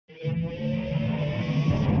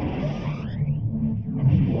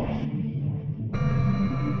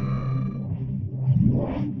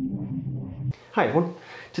Hi everyone,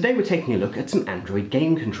 today we're taking a look at some Android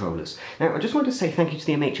game controllers. Now I just want to say thank you to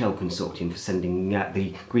the MHL consortium for sending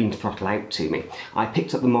the green throttle out to me. I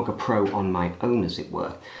picked up the Moga Pro on my own, as it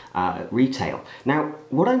were, at retail. Now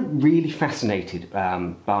what I'm really fascinated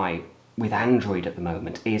by with Android at the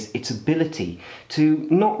moment is its ability to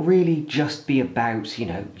not really just be about, you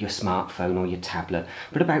know, your smartphone or your tablet,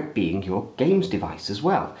 but about being your games device as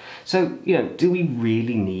well. So, you know, do we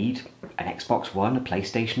really need an Xbox One, a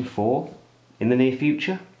PlayStation 4 in the near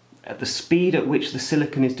future? At the speed at which the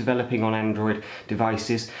silicon is developing on Android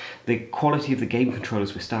devices, the quality of the game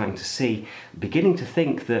controllers we're starting to see, beginning to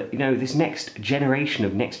think that, you know, this next generation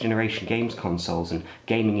of next generation games consoles and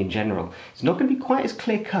gaming in general is not going to be quite as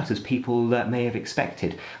clear cut as people may have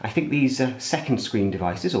expected. I think these second screen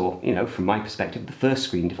devices, or, you know, from my perspective, the first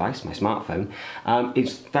screen device, my smartphone,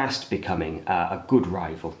 is fast becoming a good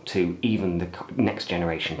rival to even the next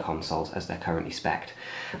generation consoles as they're currently spec'd.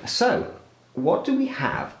 So, what do we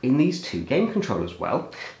have in these two game controllers?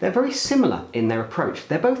 Well, they're very similar in their approach.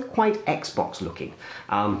 They're both quite Xbox looking.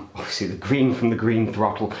 Obviously the green from the green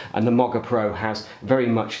throttle, and the Moga Pro has very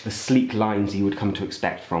much the sleek lines you would come to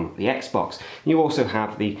expect from the Xbox. You also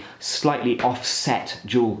have the slightly offset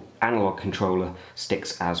dual analog controller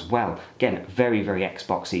sticks as well. Again, very, very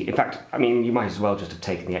Xboxy. In fact, I mean, you might as well just have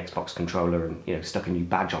taken the Xbox controller and, you know, stuck a new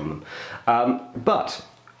badge on them. But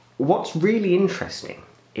what's really interesting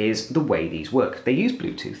is the way these work. They use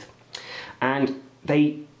Bluetooth and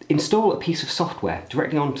they install a piece of software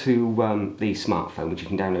directly onto the smartphone, which you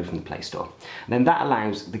can download from the Play Store. And then that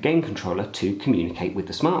allows the game controller to communicate with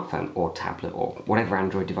the smartphone or tablet or whatever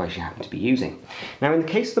Android device you happen to be using. Now in the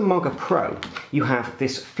case of the Moga Pro, you have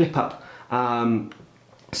this flip-up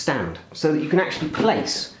stand so that you can actually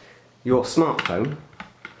place your smartphone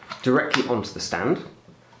directly onto the stand,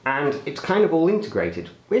 and it's kind of all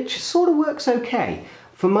integrated, which sort of works okay.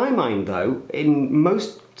 For my mind though, in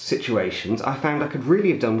most situations I found I could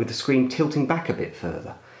really have done with the screen tilting back a bit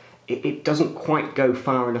further. It doesn't quite go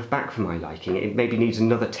far enough back for my liking. It maybe needs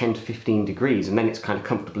another 10 to 15 degrees and then it's kind of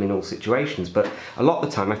comfortable in all situations, but a lot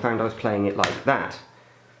of the time I found I was playing it like that.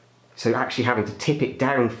 So actually having to tip it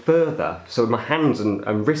down further so my hands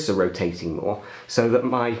and wrists are rotating more so that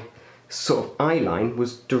my sort of eye line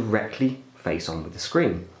was directly face on with the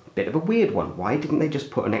screen. Bit of a weird one. Why didn't they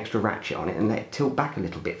just put an extra ratchet on it and let it tilt back a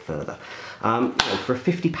little bit further? You know, for a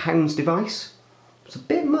 £50 device, it's a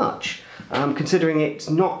bit much, considering it's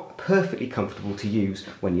not perfectly comfortable to use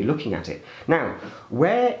when you're looking at it. Now,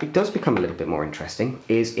 where it does become a little bit more interesting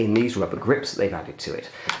is in these rubber grips that they've added to it.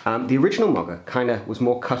 The original Moga kind of was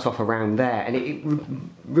more cut off around there, and it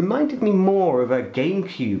reminded me more of a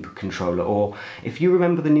GameCube controller, or if you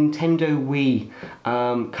remember the Nintendo Wii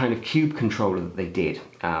kind of cube controller that they did.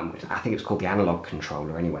 I think it's called the analog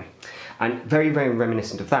controller anyway. And very, very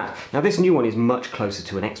reminiscent of that. Now this new one is much closer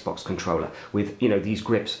to an Xbox controller with, you know, these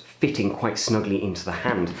grips fitting quite snugly into the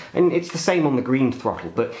hand. And it's the same on the green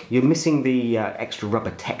throttle, but you're missing the extra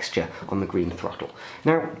rubber texture on the green throttle.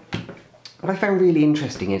 Now, what I found really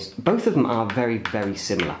interesting is both of them are very, very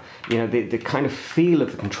similar. You know, the kind of feel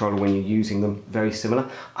of the controller when you're using them, very similar.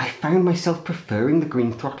 I found myself preferring the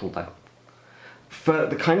green throttle though. For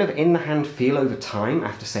the kind of in-the-hand feel over time,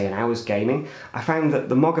 after say an hour's gaming, I found that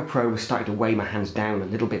the Moga Pro was starting to weigh my hands down a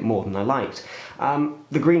little bit more than I liked.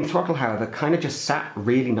 The green throttle, however, kind of just sat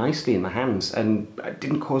really nicely in my hands and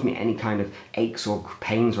didn't cause me any kind of aches or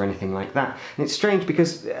pains or anything like that. And it's strange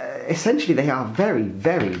because essentially they are very,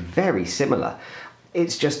 very, very similar.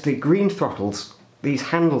 It's just the green throttles, these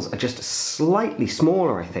handles are just slightly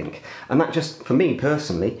smaller, I think, and that just, for me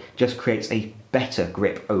personally, just creates a better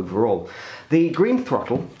grip overall. The green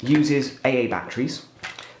throttle uses AA batteries.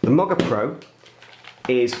 The Moga Pro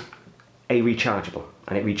is a rechargeable,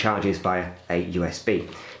 and it recharges via a USB.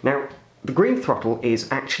 Now, the green throttle is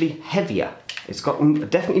actually heavier. It's got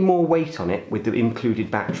definitely more weight on it with the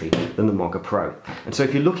included battery than the Moga Pro. And so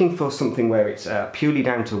if you're looking for something where it's purely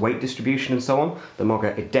down to weight distribution and so on, the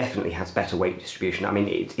Moga, it definitely has better weight distribution. I mean,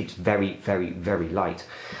 it's very, very, very light.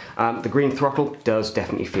 The green throttle does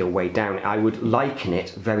definitely feel weighed down. I would liken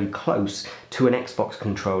it very close to an Xbox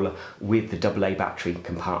controller with the AA battery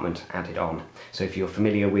compartment added on. So if you're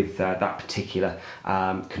familiar with that particular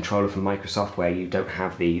controller from Microsoft, where you don't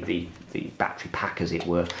have the battery pack, as it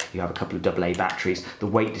were, you have a couple of AA batteries, the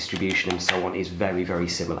weight distribution and so on is very, very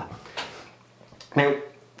similar. Now,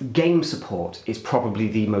 game support is probably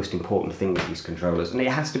the most important thing with these controllers, and it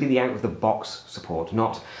has to be the out-of-the-box support,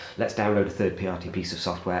 not let's download a third-party piece of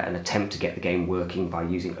software and attempt to get the game working by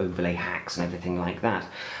using overlay hacks and everything like that.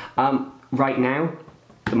 Right now,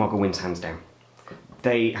 the Moga wins hands down.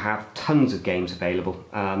 They have tons of games available.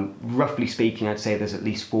 Roughly speaking, I'd say there's at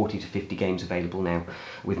least 40 to 50 games available now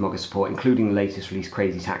with Moga support, including the latest release,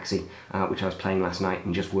 Crazy Taxi, which I was playing last night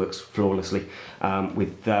and just works flawlessly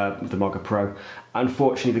with the Moga Pro.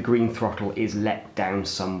 Unfortunately, the green throttle is let down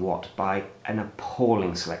somewhat by an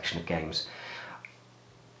appalling selection of games.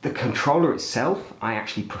 The controller itself, I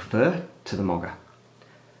actually prefer to the Moga,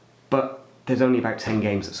 but there's only about 10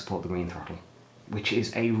 games that support the green throttle, which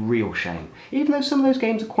is a real shame. Even though some of those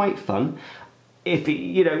games are quite fun, if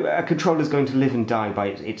a controller is going to live and die by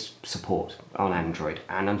its support on Android,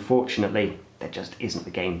 and unfortunately there just isn't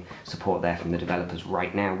the game support there from the developers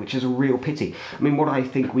right now, which is a real pity. I mean, what I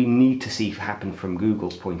think we need to see happen from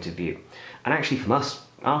Google's point of view, and actually from us,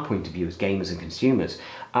 our point of view as gamers and consumers,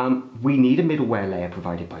 we need a middleware layer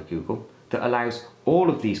provided by Google that allows all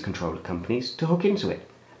of these controller companies to hook into it,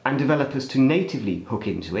 and developers to natively hook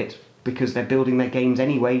into it, because they're building their games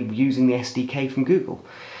anyway using the SDK from Google.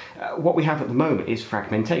 What we have at the moment is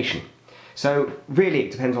fragmentation. So really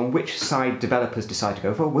it depends on which side developers decide to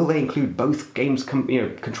go for. Will they include both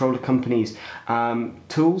controller companies'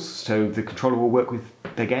 tools, so the controller will work with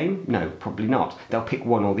their game? No, probably not. They'll pick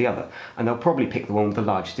one or the other, and they'll probably pick the one with the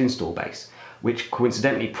largest install base, which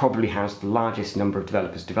coincidentally probably has the largest number of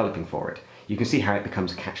developers developing for it. You can see how it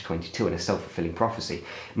becomes a catch-22 and a self-fulfilling prophecy.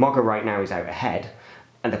 Moga right now is out ahead,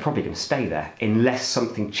 and they're probably going to stay there unless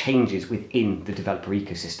something changes within the developer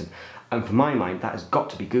ecosystem. And for my mind, that has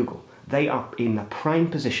got to be Google. They are in the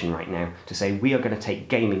prime position right now to say we are going to take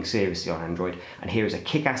gaming seriously on Android, and here is a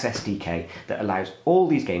kick-ass SDK that allows all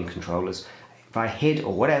these game controllers, via HID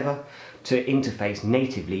or whatever, to interface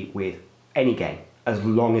natively with any game, as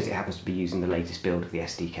long as it happens to be using the latest build of the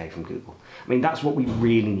SDK from Google. I mean, that's what we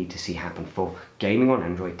really need to see happen for gaming on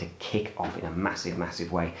Android to kick off in a massive,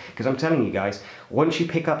 massive way. Because I'm telling you guys, once you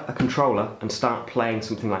pick up a controller and start playing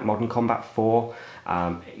something like Modern Combat 4,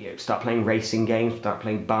 start playing racing games, start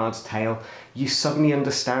playing Bard's Tale, you suddenly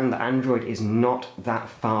understand that Android is not that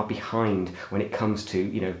far behind when it comes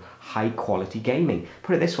to, high quality gaming.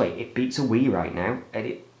 Put it this way, it beats a Wii right now, and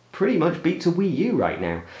it pretty much beats a Wii U right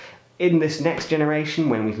now. In this next generation,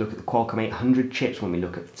 when we look at the Qualcomm 800 chips, when we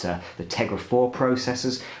look at the Tegra 4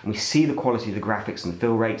 processors, and we see the quality of the graphics and the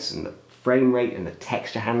fill rates and the frame rate and the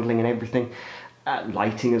texture handling and everything,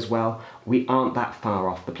 lighting as well, we aren't that far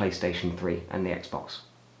off the PlayStation 3 and the Xbox.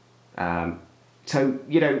 So,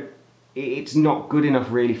 it's not good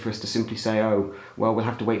enough really for us to simply say, oh, well, we'll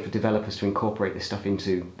have to wait for developers to incorporate this stuff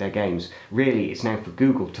into their games. Really, it's now for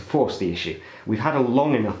Google to force the issue. We've had a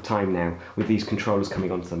long enough time now with these controllers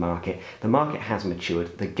coming onto the market. The market has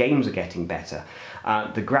matured, the games are getting better,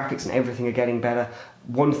 the graphics and everything are getting better.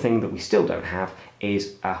 One thing that we still don't have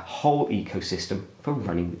is a whole ecosystem for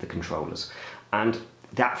running with the controllers. And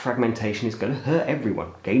that fragmentation is going to hurt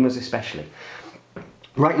everyone, gamers especially.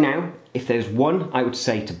 Right now, if there's one I would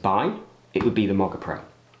say to buy, it would be the Moga Pro.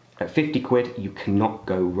 At 50 quid, you cannot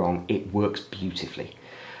go wrong. It works beautifully.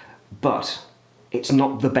 But it's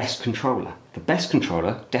not the best controller. The best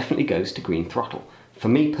controller definitely goes to green throttle. For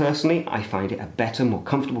me personally, I find it a better, more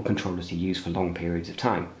comfortable controller to use for long periods of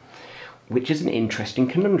time. Which is an interesting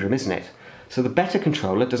conundrum, isn't it? So the better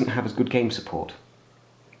controller doesn't have as good game support.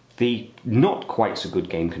 The not quite so good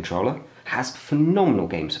game controller has phenomenal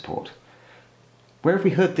game support. Where have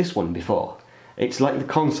we heard this one before? It's like the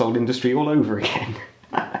console industry all over again.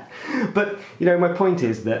 But, my point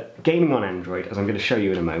is that gaming on Android, as I'm going to show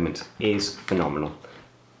you in a moment, is phenomenal.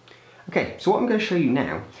 Okay, so what I'm going to show you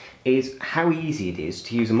now is how easy it is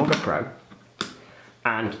to use a Moga Pro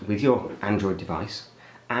and with your Android device,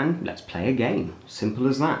 and let's play a game. Simple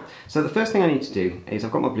as that. So the first thing I need to do is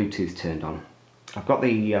I've got my Bluetooth turned on. I've got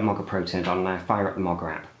the Moga Pro turned on, and I fire up the Moga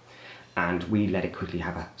app, and we let it quickly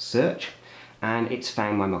have a search, and it's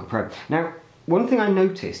found my Moga Pro. Now, one thing I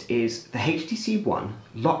noticed is the HTC One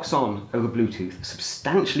locks on over Bluetooth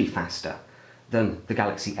substantially faster than the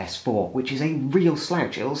Galaxy S4, which is a real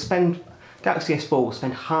slouch. Galaxy S4 will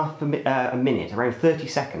spend half a minute, around 30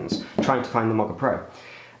 seconds, trying to find the Moga Pro.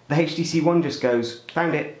 The HTC One just goes,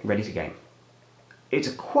 found it, ready to game.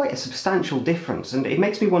 It's quite a substantial difference, and it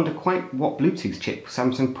makes me wonder quite what Bluetooth chip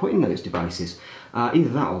Samsung put in those devices. Either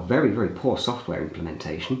that or very, very poor software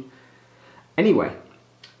implementation. Anyway,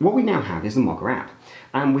 what we now have is the Moga app,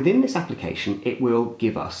 and within this application it will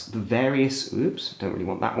give us the various, oops, don't really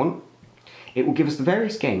want that one. It will give us the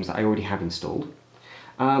various games that I already have installed,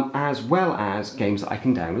 as well as games that I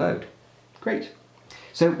can download. Great.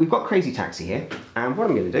 So we've got Crazy Taxi here, and what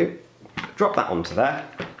I'm going to do, drop that onto there,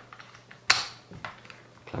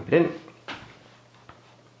 clamp it in.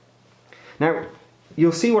 Now,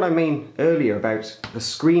 you'll see what I mean earlier about the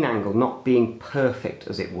screen angle not being perfect,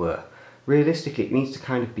 as it were. Realistically, it needs to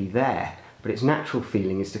kind of be there, but its natural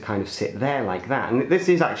feeling is to kind of sit there like that. And this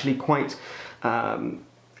is actually quite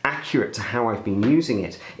accurate to how I've been using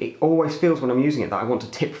it. It always feels when I'm using it that I want to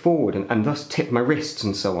tip forward and thus tip my wrists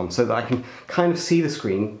and so on, so that I can kind of see the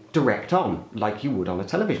screen direct on, like you would on a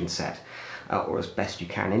television set, or as best you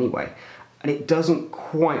can anyway. And it doesn't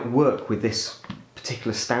quite work with this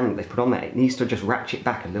particular stand that they've put on there. It needs to just ratchet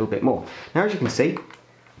back a little bit more. Now, as you can see,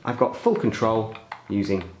 I've got full control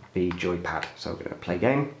using the joypad. So we're going to play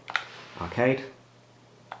game, arcade,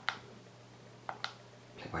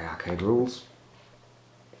 play by arcade rules.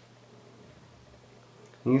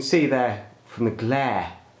 You can see there from the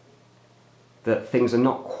glare that things are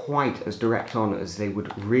not quite as direct on as they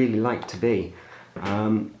would really like to be.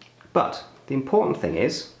 But the important thing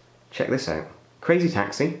is, check this out, Crazy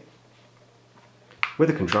Taxi with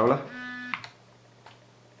a controller,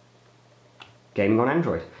 gaming on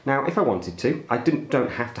Android. Now, if I wanted to, I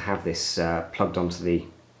don't have to have this plugged onto the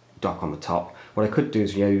dock on the top. What I could do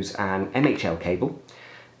is use an MHL cable,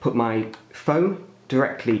 put my phone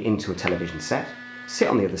directly into a television set, sit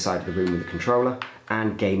on the other side of the room with the controller,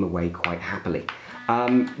 and game away quite happily.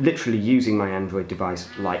 Literally using my Android device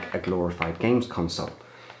like a glorified games console.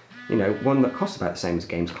 You know, one that costs about the same as a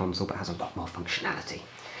games console but has a lot more functionality.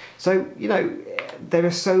 So, you know, there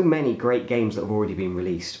are so many great games that have already been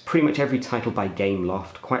released. Pretty much every title by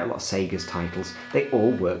Gameloft, quite a lot of Sega's titles, they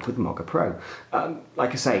all work with Moga Pro.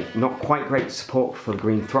 Like I say, not quite great support for the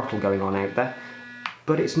green throttle going on out there,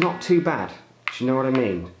 but it's not too bad. Do you know what I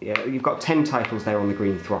mean? Yeah, you've got 10 titles there on the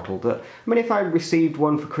green throttle that, I mean, if I received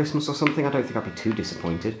one for Christmas or something, I don't think I'd be too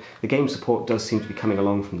disappointed. The game support does seem to be coming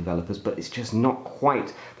along from developers, but it's just not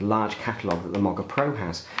quite the large catalogue that the Moga Pro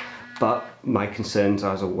has. But my concerns,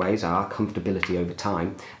 as always, are comfortability over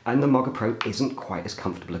time, and the Moga Pro isn't quite as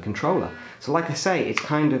comfortable a controller. So like I say, it's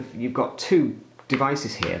kind of, you've got two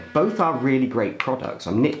devices here. Both are really great products.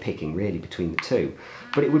 I'm nitpicking really between the two,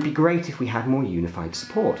 but it would be great if we had more unified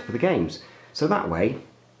support for the games. So that way,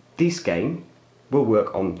 this game will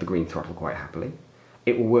work on the green throttle quite happily.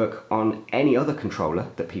 It will work on any other controller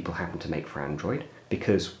that people happen to make for Android,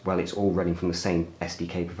 because, well, it's all running from the same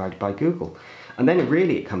SDK provided by Google. And then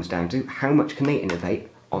really it comes down to how much can they innovate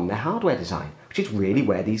on their hardware design, which is really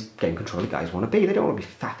where these game controller guys want to be. They don't want to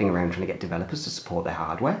be faffing around trying to get developers to support their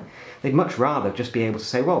hardware. They'd much rather just be able to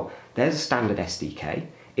say, well, there's a standard SDK,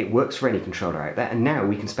 it works for any controller out there, and now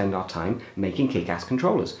we can spend our time making kick-ass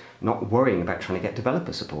controllers, not worrying about trying to get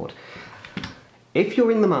developer support. If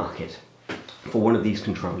you're in the market for one of these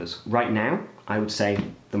controllers, right now, I would say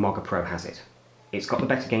the Moga Pro has it. It's got the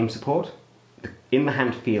better game support, the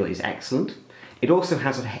in-the-hand feel is excellent. It also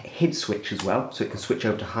has a HID switch as well, so it can switch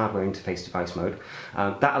over to hardware interface device mode.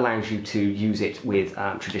 That allows you to use it with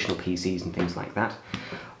traditional PCs and things like that.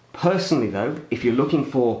 Personally though, if you're looking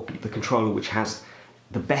for the controller which has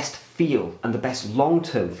the best feel and the best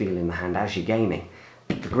long-term feel in the hand as you're gaming,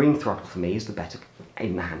 the green throttle for me is the better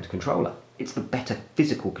in-the-hand controller. It's the better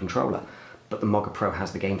physical controller, but the Moga Pro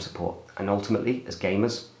has the game support, and ultimately, as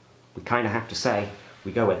gamers, we kind of have to say,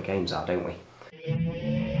 we go where the games are, don't we?